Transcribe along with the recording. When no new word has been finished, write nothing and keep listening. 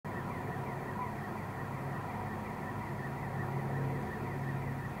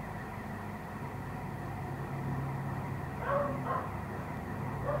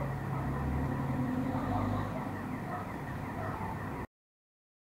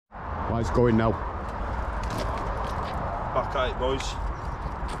Right, it's going now. Back at it, boys.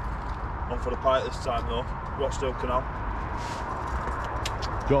 On for the pike this time though. Rochdale Canal.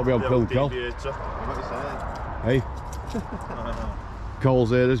 Do you want to be on film, Col? Hey? Col's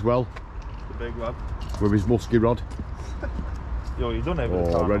here as well. The big lad. With his musky rod. Yo, you done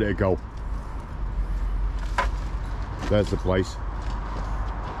everything? Oh, ready to go. There's the place.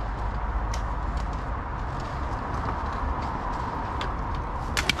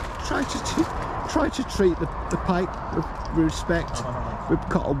 Try to treat the pike with respect, with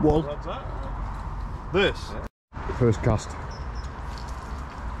cotton wool. What's that? This? The first cast.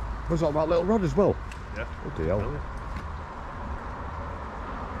 Was that about little rod as well? Yeah. What the hell? Really?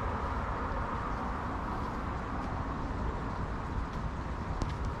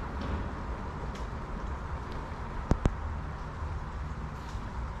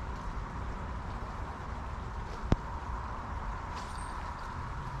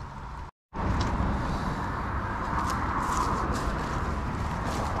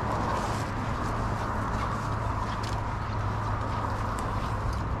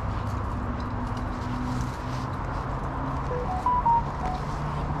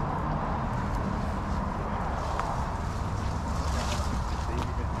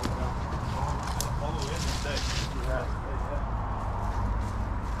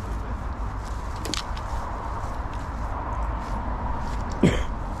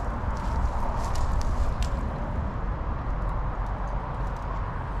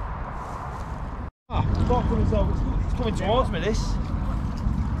 It's coming towards me, this.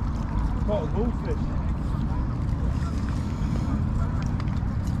 Caught a goldfish.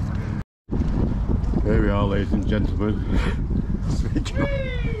 Here we are, ladies and gentlemen.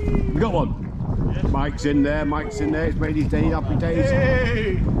 We got one. Yes. Mike's in there, It's made his day, happy days.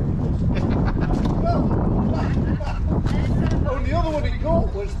 Hey! Oh, the other one he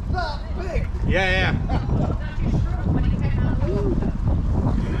caught was that big. Yeah.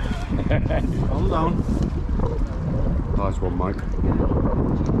 Calm down. Nice one, Mike.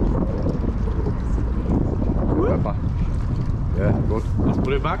 Pepper. Yeah, good. Let's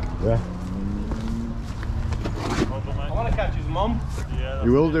put it back. Yeah. I want to catch his mum. Yeah,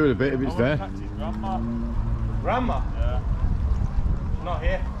 You will do in a bit if it's there. Catch his grandma. Grandma? Yeah. She's not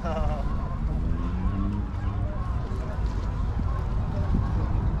here.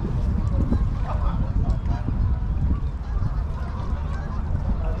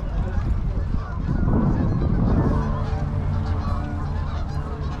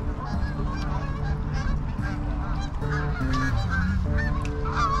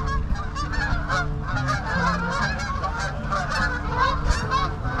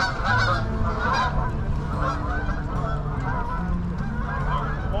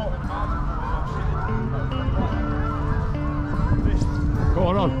 Go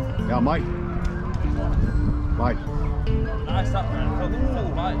on. Yeah, Mike. Mike. Nice that man.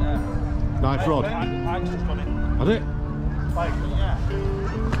 Little bite there. Nice rod. Pike's just got it. Had it? Pike, yeah.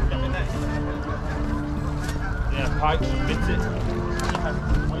 Yeah, pike's just bit it.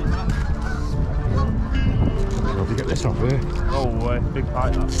 How do you get this off here? Oh way, big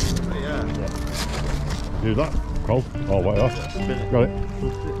pike that. Yeah. Do that, Cole. Oh, wait, off. Got it.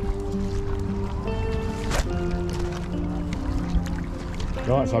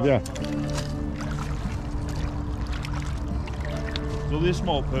 Right, Sam, yeah. So this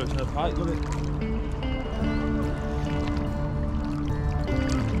small perch and a pike, got it.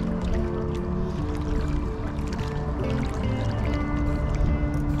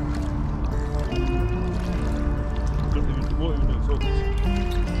 Won't even know it's hooked.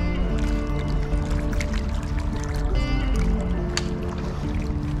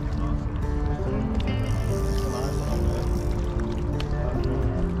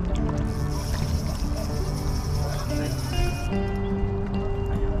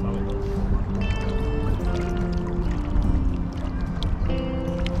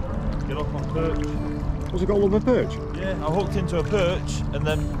 Get off my perch. Has it got a little perch? Yeah, I hooked into a perch and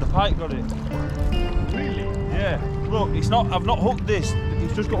then the pike got it. Really? Yeah. Look, it's not. I've not hooked this.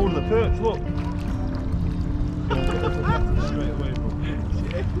 It's just got hold of the perch. Look. Straight away, bro.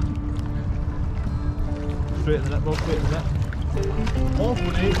 Straight in the net, bro. Straight in the net.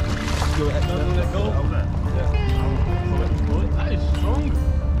 Hopefully, Go ahead. let go. Yeah. That is strong.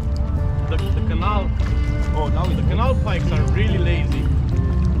 The canal. Oh, now The canal pikes are really lazy.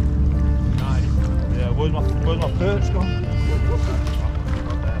 Nice. Yeah. Where's my perch gone?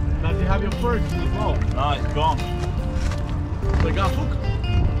 Does he have your perch as well? Nah, it's gone. The got hooked?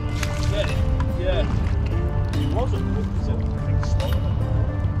 Yeah. He wasn't hooked. So I think it's slow.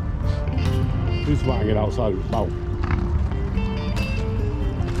 He's swatting it outside his mouth.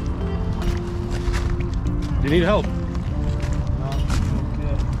 need help? No, okay.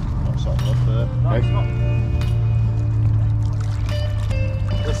 Not something up there. No, it's not.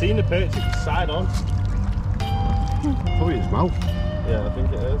 I've seen the perch, it's side on. Probably in his mouth. Yeah, I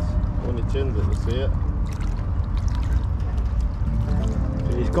think it is. When he chins it, you see it.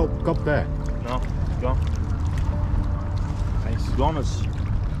 He's got there. No, it's gone. Nice. It's gone as.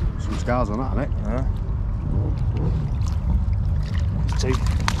 Some scars on that, innit? Yeah. Two.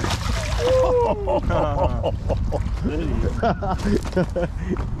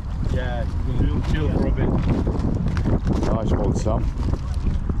 Yeah, we'll chill for a bit. Nice one, Sam.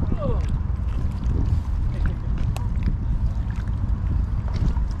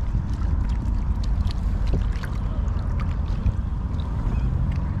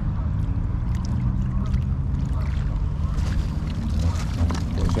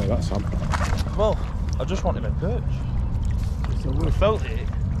 What's that, Sam? Well, I just wanted a perch. When I felt it,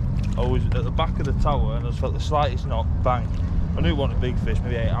 I was at the back of the tower and I just felt the slightest knock, bang. I knew it wasn't a big fish,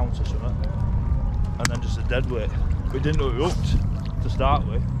 maybe 8 ounce or something. And then just a dead weight. We didn't know it hooked to start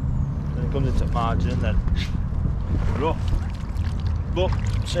with. Then it comes into margin and then rough. But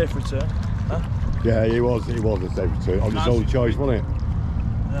safe return. Huh? Yeah, he was a safe return. On his own choice, wasn't it?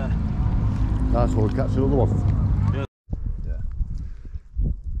 Yeah. Nice one, catch another one.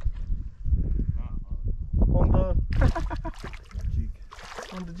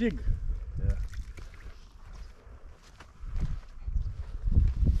 On the jig. Yeah.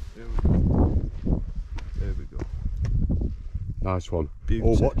 There we go. Nice one. Beauty.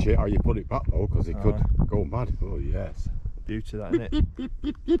 Oh, watch it how you put it back though, because it could go mad. Oh yes. Beauty that, isn't it?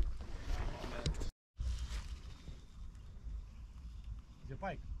 Is it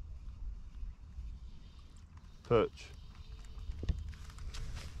pike? Perch.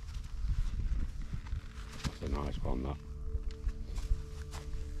 That's a nice one, that.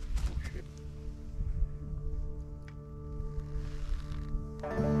 Oh shit.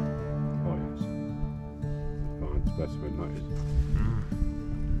 Oh yes. Fine specimen, that is.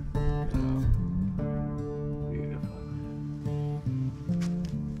 Yeah. Beautiful.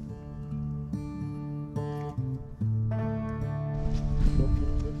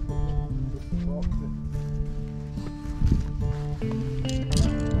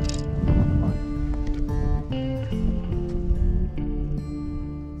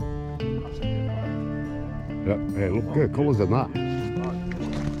 Yeah, hey, look good colours in that.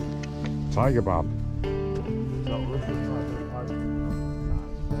 Tiger barb.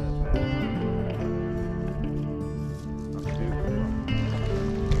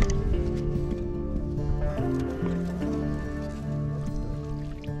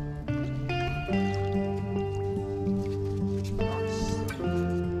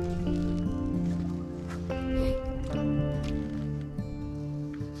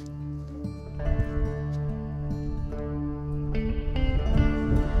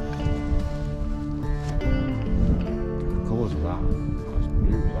 Colours of that. That's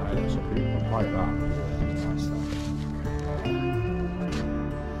beautiful, that is. It's a beautiful pike, that.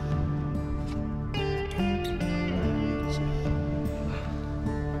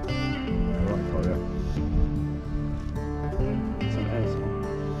 Right for you. It's amazing.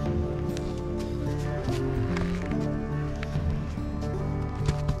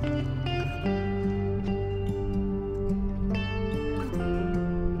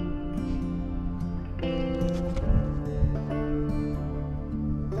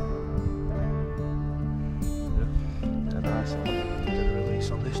 Nice. Get a release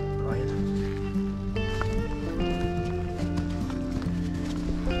on this Ryan.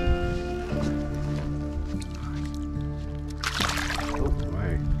 Oh,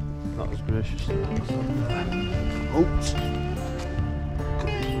 hey. That was gracious. Oops.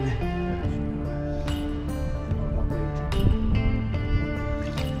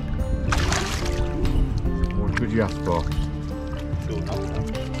 What could you ask for?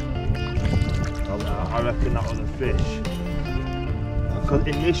 I reckon that was a fish. Because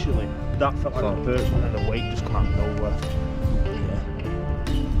initially that felt like a perch, but then the weight just come out of nowhere. Yeah.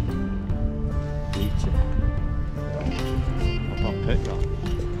 Beauty. I've not picked that.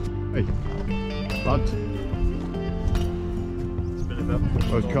 Hey, lad. It's been a bit.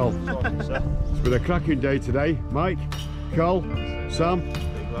 Oh, it's cold. It's been a cracking day today. Mike, Cole, Sam.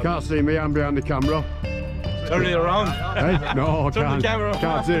 Can't see me, I'm behind the camera. Turn it around. Hey, no, I Turn can't. the camera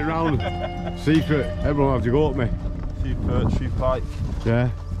Can't turn it round. Secret. Everyone will have to go up me. Few perch, few pike. Yeah.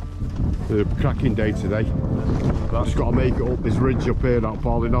 It's a cracking day today. Just got to make it up this ridge up here, not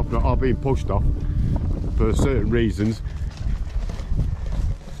falling off, not being pushed off for certain reasons.